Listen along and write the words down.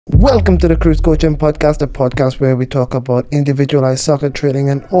Welcome to the Cruise Coaching Podcast, a podcast where we talk about individualized soccer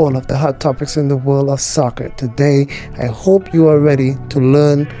training and all of the hot topics in the world of soccer. Today, I hope you are ready to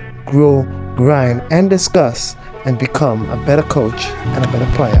learn, grow, grind, and discuss and become a better coach and a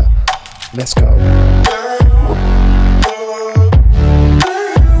better player. Let's go.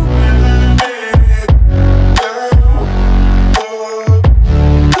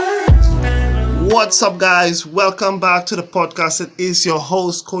 What's up, guys? Welcome back to the podcast. It is your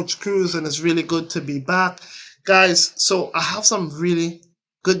host, Coach Cruz, and it's really good to be back. Guys, so I have some really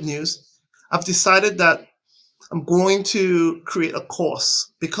good news. I've decided that I'm going to create a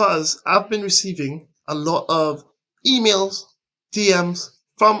course because I've been receiving a lot of emails, DMs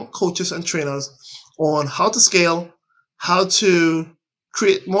from coaches and trainers on how to scale, how to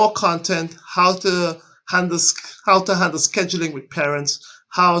create more content, how to handle scheduling with parents,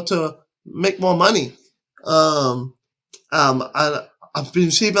 how to make more money. And I've been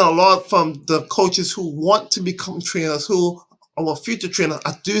receiving a lot from the coaches who want to become trainers, who are future trainers.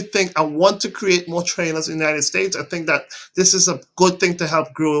 I do think I want to create more trainers in the United States. I think that this is a good thing to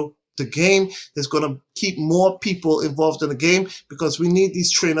help grow the game. It's going to keep more people involved in the game because we need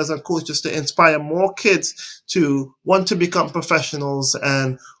these trainers and coaches to inspire more kids to want to become professionals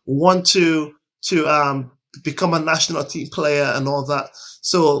and want to become a national team player and all that.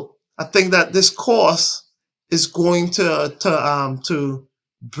 So I think that this course is going to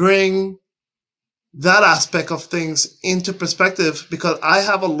bring that aspect of things into perspective because I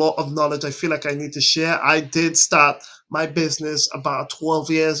have a lot of knowledge I feel like I need to share. I did start my business about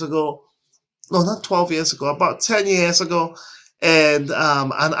 12 years ago. No, not 12 years ago, about 10 years ago. And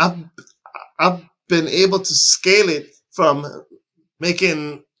I've been able to scale it from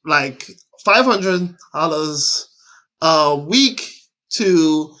making like $500 a week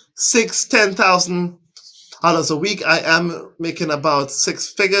to $10,000 a week. I am making about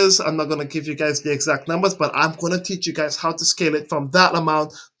six figures. I'm not going to give you guys the exact numbers, but I'm going to teach you guys how to scale it from that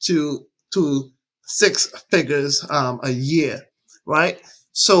amount to six figures a year, right?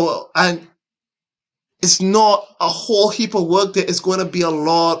 So, and it's not a whole heap of work. There is going to be a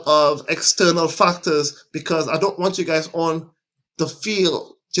lot of external factors because I don't want you guys on the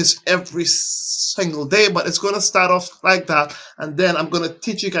field just every single day, but it's going to start off like that. And then I'm going to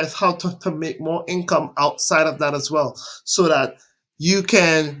teach you guys how to make more income outside of that as well, so that you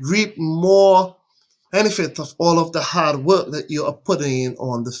can reap more benefit of all of the hard work that you are putting in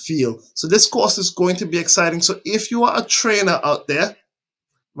on the field. So this course is going to be exciting. So if you are a trainer out there,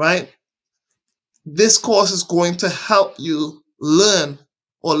 right, this course is going to help you learn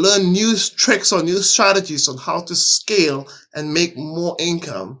new tricks or new strategies on how to scale and make more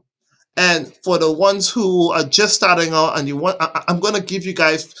income. And for the ones who are just starting out and you want, I'm going to give you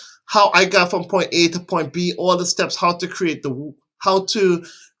guys how I got from point A to point B, all the steps, how to create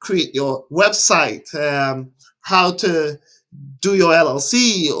your website, how to do your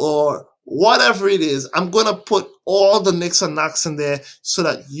LLC or whatever it is. I'm going to put all the nicks and knacks in there so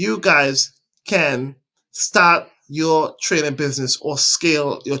that you guys can start your training business or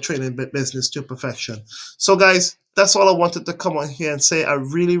scale your training business to perfection. So guys, that's all I wanted to come on here and say. I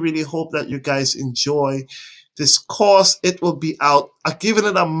really, really hope that you guys enjoy this course. It will be out. I've given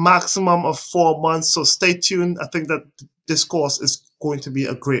it a maximum of 4 months, so stay tuned. I think that this course is going to be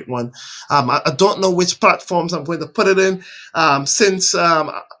a great one. I don't know which platforms I'm going to put it in. Since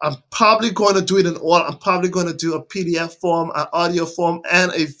I'm probably going to do it in all, I'm probably going to do a PDF form, an audio form,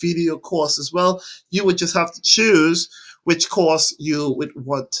 and a video course as well. You would just have to choose which course you would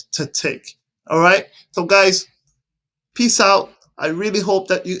want to take. All right. So guys, peace out. I really hope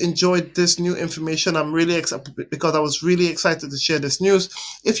that you enjoyed this new information. I'm really excited because I was really excited to share this news.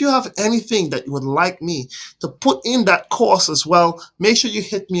 If you have anything that you would like me to put in that course as well, make sure you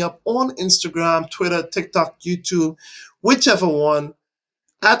hit me up on Instagram, Twitter, TikTok, YouTube, whichever one,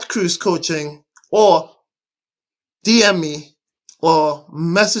 at Cruise Coaching, or DM me or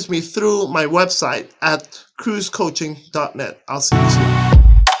message me through my website at cruisecoaching.net. I'll see you soon.